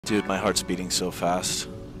Dude, my heart's beating so fast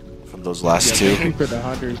from those last two. For the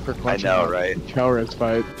hunters for I know, right? Chalris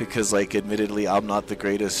fight. Because, like, admittedly, I'm not the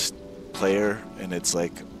greatest player, and it's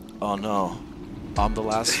like, oh no, I'm the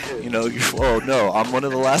last, you know, oh no, I'm one of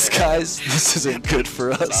the last guys. This isn't good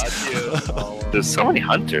for us. There's so many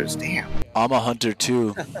hunters, damn. I'm a hunter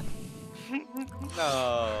too.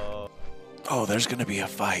 No. Oh, there's gonna be a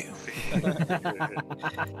fight.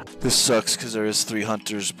 This sucks because there is 3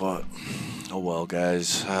 hunters, but oh well,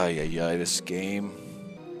 guys. Yeah, this game.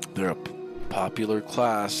 They're a popular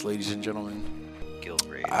class, ladies and gentlemen. Guild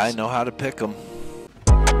raids. I know how to pick them.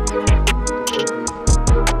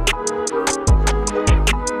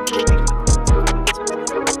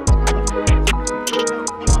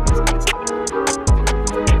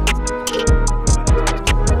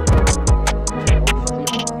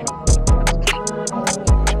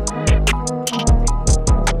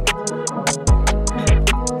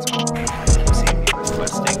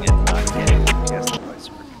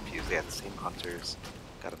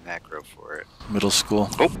 Got a macro for it. Middle school.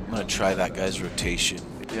 Oh. I'm gonna try that guy's rotation.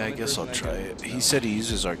 Yeah, I guess I'll try it. He said he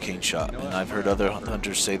uses arcane shot, and I've heard other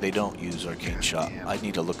hunters say they don't use arcane shot. I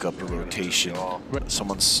need to look up a rotation.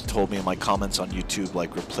 Someone's told me in my comments on YouTube,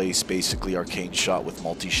 like, replace basically arcane shot with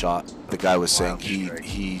multi-shot. The guy was saying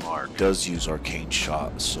he does use arcane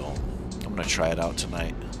shot, so I'm gonna try it out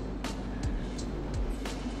tonight.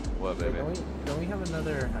 What, baby? Don't we have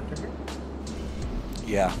another hunter here?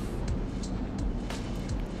 Yeah.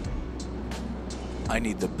 I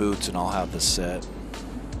need the boots and I'll have the set.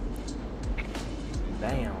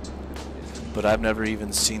 Damn. But I've never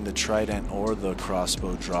even seen the trident or the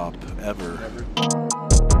crossbow drop ever.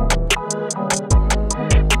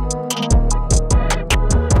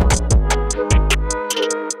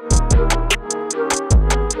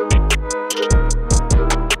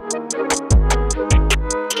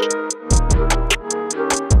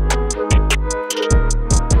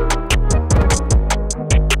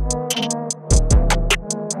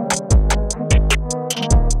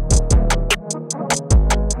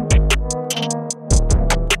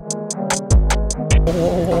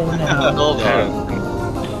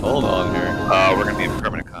 Hold on here. We're gonna be in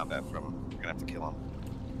permanent combat from him. We're gonna have to kill him.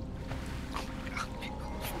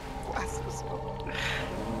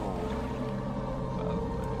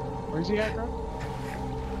 Where's he at, bro?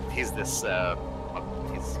 He's this,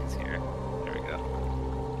 he's here. There we go.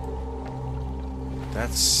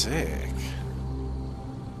 That's sick.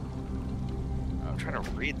 I'm trying to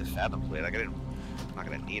read the Fathom blade. Like, I'm not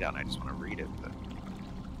gonna need on it, I just want to read it, but...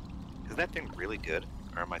 Is that thing really good?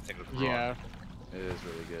 Or am I thinking wrong? Yeah. It is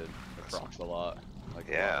really good. It procs a lot. Like,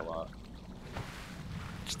 yeah. A lot.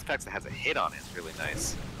 Just the fact that it has a hit on it is really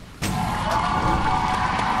nice.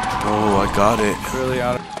 Oh, I got it. Really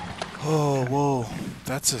out of... Oh, whoa.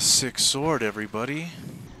 That's a sick sword, everybody.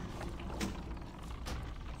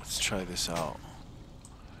 Let's try this out.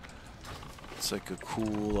 It's like a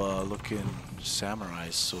cool looking samurai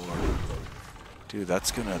sword. Dude,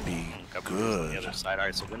 that's gonna be good. On the other side. All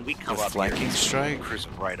right, so when we come With up flanking here, he's strike?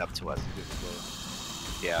 cruising right up to us.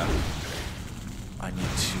 Yeah. I need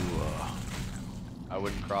to, I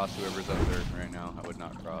wouldn't cross whoever's up there right now. I would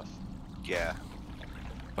not cross. Yeah.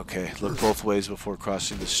 okay, look both ways before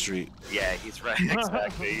crossing the street. Yeah, he's right.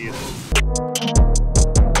 Exactly.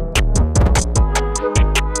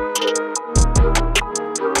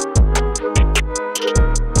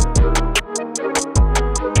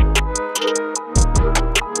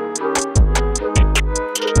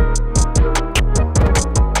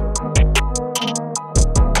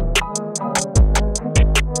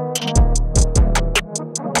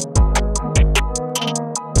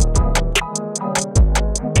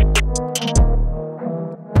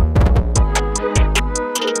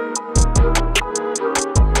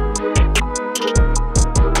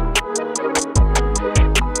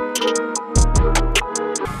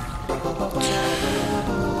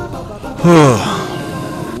 Ooh.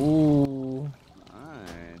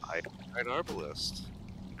 Nice. Right arbalist.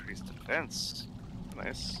 Increased defense.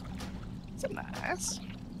 Nice. Is that nice?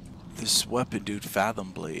 This weapon, dude,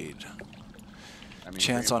 Fathom Blade. I mean,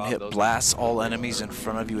 Chance on hit blasts all enemies in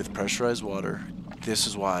front of you with pressurized water. This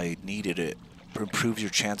is why I needed it. Improves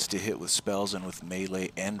your chance to hit with spells and with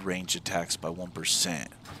melee and range attacks by 1%.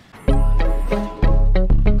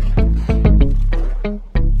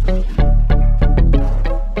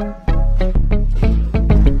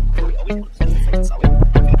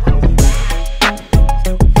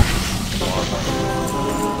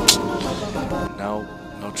 No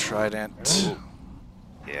trident.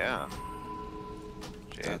 Yeah.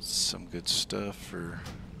 That's some good stuff for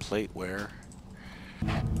plate wear.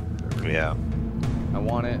 Yeah. I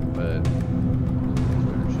want it, but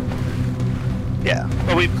Yeah,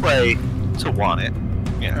 but we play to want it.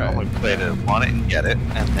 You know, Right. we play to want it and get it,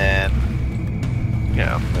 and then, you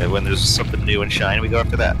know, when there's something new and shiny, we go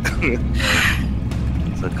after that.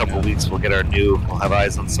 So a couple weeks, we'll have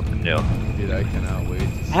eyes on something new. Dude, I cannot wait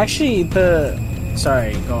to see. Actually,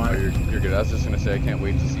 sorry, go Oh, on. you're good. I was just gonna say I can't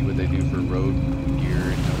wait to see what they do for road gear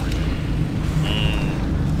and everything.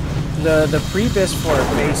 The pre-bis for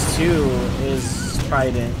phase 2 is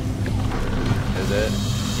Trident. Is it?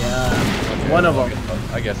 Yeah, Okay, one of them.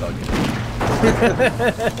 I guess I'll get it.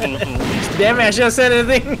 Damn it, I should have said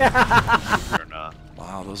anything. Or not.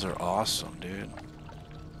 Wow, those are awesome, dude.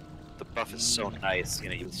 The buff is so nice, you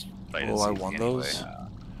know, you just fight Oh, it I easy won anyway. those.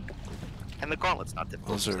 And the gauntlet's not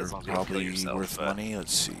difficult. Those just are as long as you don't kill probably yourself, worth but money.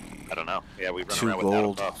 Let's see. I don't know. Yeah, we run 2 around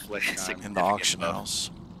gold without a buff, like, in the significant auction buff. house.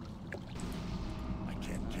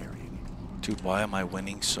 Dude, why am I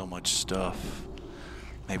winning so much stuff?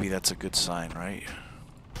 Maybe that's a good sign, right?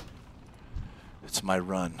 It's my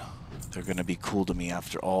run. They're gonna be cool to me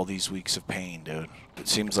after all these weeks of pain, dude. It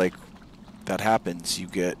seems like that happens.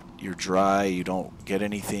 You're dry, you don't get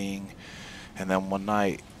anything, and then one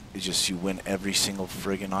night, you win every single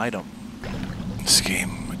friggin' item. This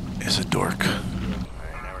game is a dork. Alright,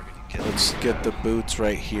 now we're gonna kill Let's get the boots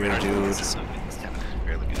right here, dude. This is so good. This town is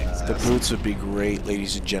barely getting his The ass. boots would be great,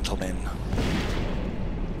 ladies and gentlemen.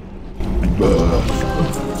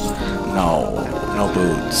 No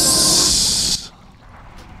boots.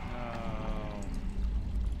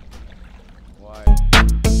 Why?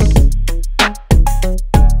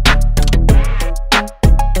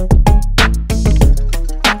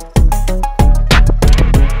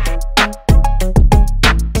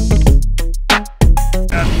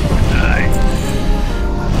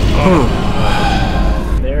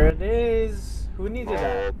 There it is. Who needed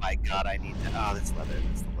that? Oh my god, I need that. Oh, that's leather.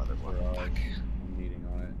 That's the leather one. Fuck. I'm needing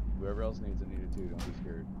on it. Whoever else needs it, need it too. Don't be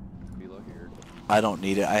scared. Be lucky here. I don't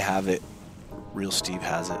need it. I have it. Real Steve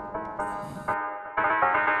has it.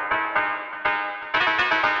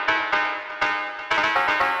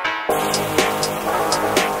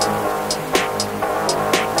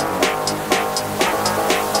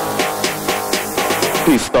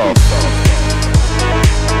 Please stop.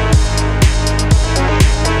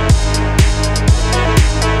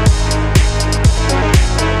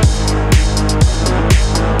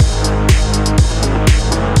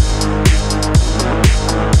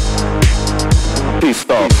 Please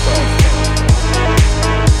stop.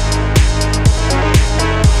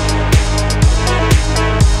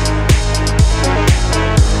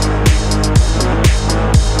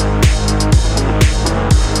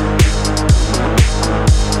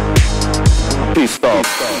 Please stop.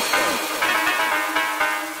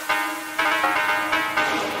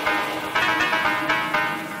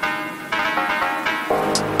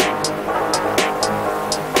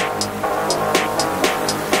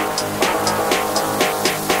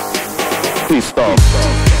 Please stop.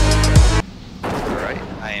 Alright,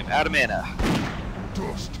 I am out of mana.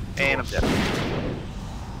 And I'm dead.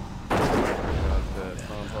 Got that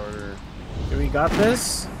pump harder. Do we got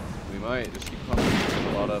this? We might just keep pumping. There's a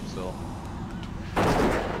lot up still.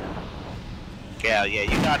 Yeah, you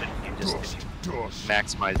got it. You just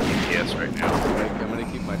maximize DPS right now. I'm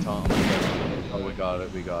gonna keep my taunt. Oh, we got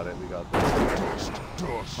it. We got this.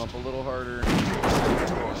 Pump a little harder.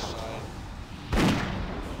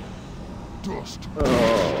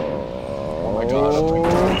 Oh my god. Oh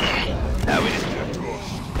my god. No, we didn't do it.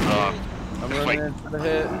 I'm running in for the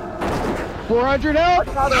hit. 400 out!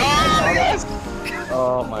 Oh, yes!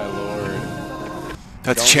 Oh my lord.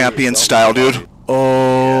 That's Don't champion be- don't style, be- dude.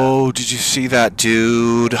 Oh, did you see that,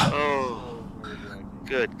 dude? Oh,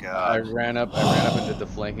 good I god. ran up and did the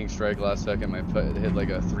flanking strike last second. My put hit like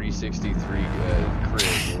a 363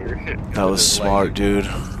 crit. That was smart, dude.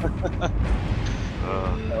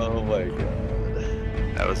 Oh my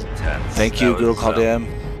god. That was intense. Thank you, That Girl was, Called M.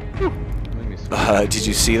 Made me sweat. Did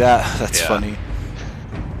you see that? That's Yeah. funny.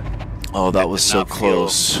 Oh, that was did so not feel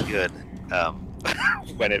close. Good.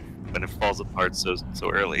 When it falls apart so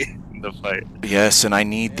early in the fight. Yes, and I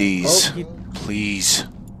need these. Oh, Please.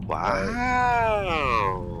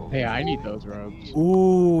 Wow. Hey, I need those robes.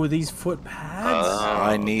 Ooh, these foot pads.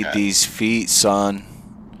 I need okay. these feet, son.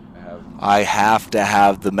 I have I have to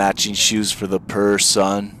have the matching shoes for the purse,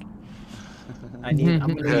 son. I'm gonna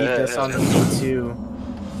need this on me too.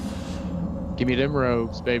 Give me them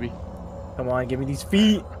robes, baby. Come on, give me these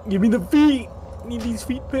feet. Give me the feet. Need these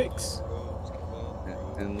feet pics.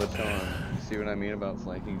 and Lechon. See what I mean about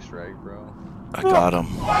flanking strike, bro? I got him.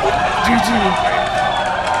 GG.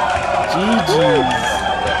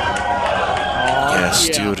 Yes,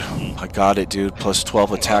 yeah. dude. I got it, dude. Plus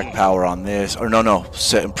 12 attack power on this. Or no.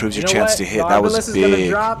 Set improves your chance to hit. That was Garbalus is gonna big.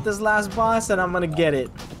 drop this last boss, and I'm gonna get it.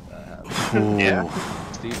 Yeah.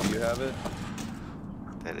 Steve, do you have it?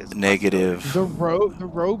 That is Negative. The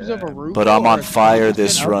robes of Aruba. But I'm on are fire 20%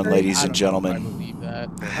 this run, upgrade? ladies I and don't know if I gentlemen. believe that.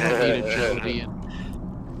 I don't need agility and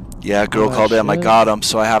Yeah, girl Oh, called in. I shit. got him,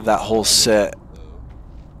 so I have that whole set.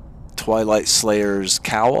 Twilight Slayer's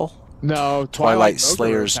cowl, no. Twilight Ogre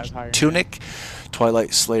Slayer's has higher tunic,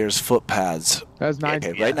 Twilight Slayer's foot pads. That's 9.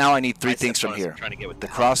 Okay, right now I need 3 I things from suppose I'm here: trying to get with the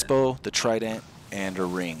the crossbow, the trident, and a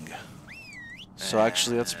ring. So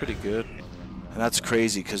actually, that's pretty good. And that's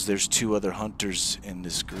crazy because there's 2 other hunters in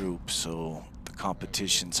this group, so the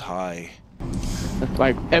competition's high.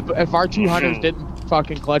 Like if our 2 hunters didn't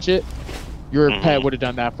fucking clutch it, your pet would have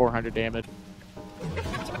done that 400 damage.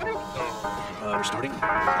 We're starting.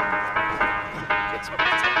 Get some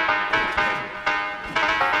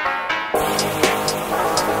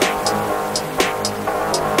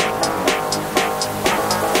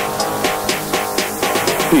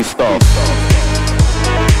Please stop.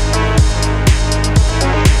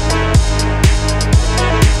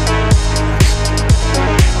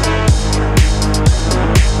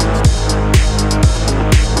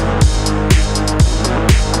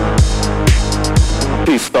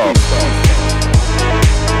 Please stop.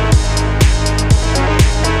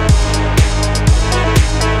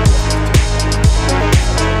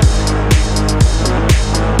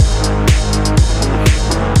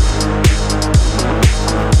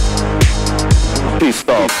 Please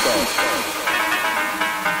stop.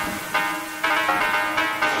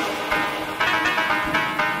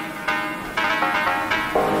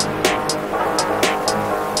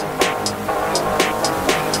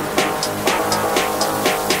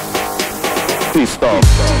 Please stop.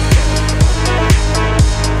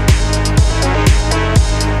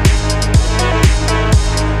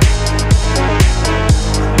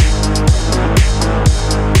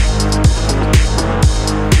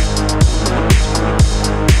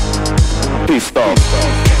 Please stop.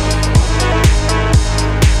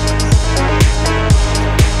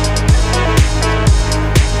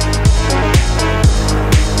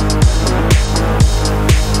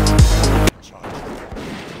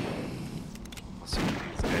 Let's see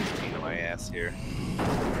these guys beating my ass here.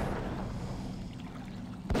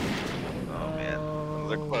 Oh man,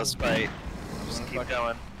 another close fight. Just keep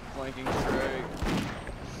going. Flanking strike.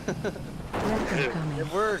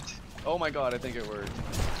 It worked. Oh my god, I think it worked.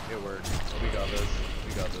 It worked. We got this.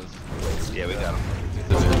 We got this. Yeah, we got him.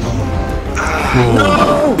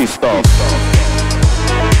 No! Please stop.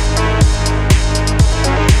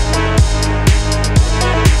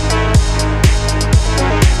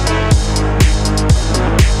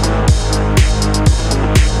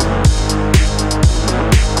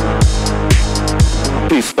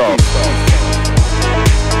 Please stop.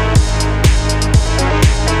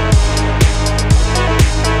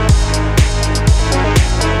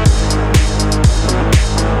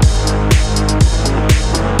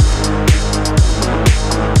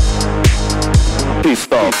 Please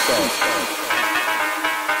stop.